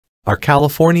Are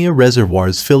California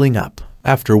reservoirs filling up?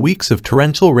 After weeks of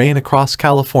torrential rain across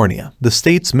California, the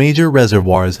state's major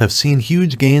reservoirs have seen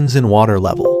huge gains in water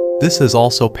level. This has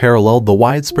also paralleled the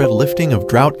widespread lifting of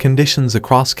drought conditions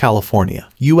across California,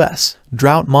 U.S.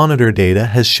 Drought Monitor data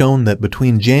has shown that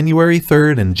between January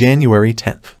 3rd and January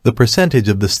 10th, the percentage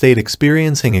of the state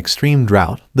experiencing extreme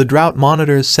drought, the Drought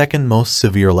Monitor's second most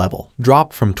severe level,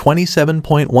 dropped from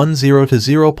 27.10 to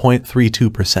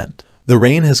 0.32%. The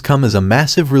rain has come as a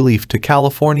massive relief to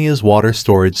California's water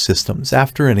storage systems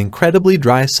after an incredibly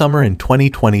dry summer in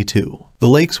 2022. The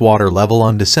lake's water level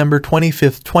on December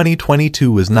 25,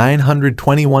 2022 was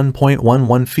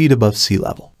 921.11 feet above sea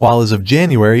level, while as of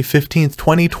January 15,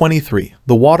 2023,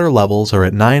 the water levels are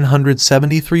at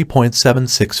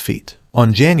 973.76 feet.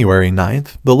 On January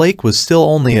 9th, the lake was still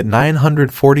only at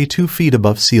 942 feet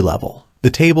above sea level. The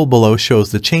table below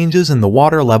shows the changes in the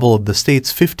water level of the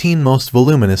state's 15 most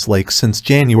voluminous lakes since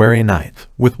January 9th,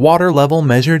 with water level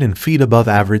measured in feet above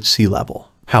average sea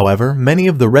level. However, many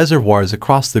of the reservoirs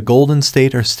across the Golden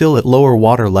State are still at lower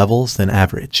water levels than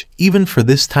average, even for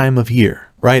this time of year.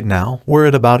 Right now, we're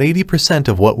at about 80%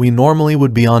 of what we normally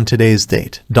would be on today's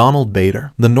date. Donald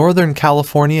Bader, the Northern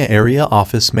California Area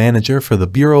Office Manager for the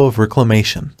Bureau of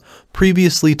Reclamation,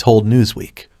 previously told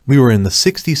Newsweek, "We were in the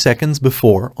 60 seconds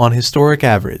before on historic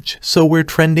average, so we're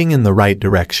trending in the right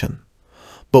direction.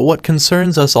 But what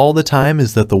concerns us all the time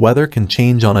is that the weather can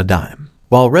change on a dime.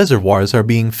 While reservoirs are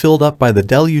being filled up by the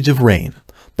deluge of rain,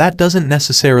 that doesn't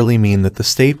necessarily mean that the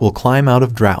state will climb out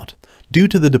of drought due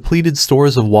to the depleted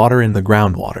stores of water in the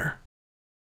groundwater."